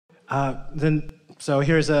So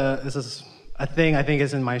here's this is a thing I think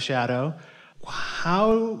is in my shadow.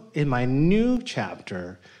 How, in my new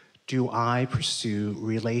chapter, do I pursue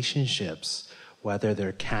relationships, whether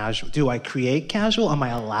they're casual? Do I create casual? Am I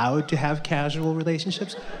allowed to have casual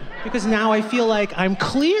relationships? Because now I feel like I'm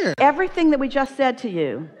clear. Everything that we just said to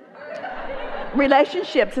you,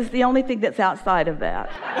 relationships is the only thing that's outside of that.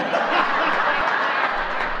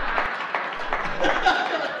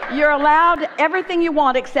 You're allowed everything you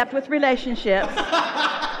want except with relationships.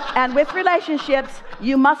 And with relationships,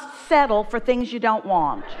 you must settle for things you don't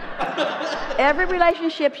want. Every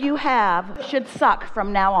relationship you have should suck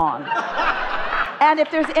from now on. And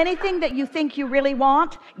if there's anything that you think you really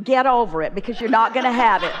want, get over it, because you're not going to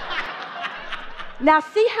have it. Now,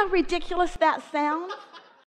 see how ridiculous that sounds?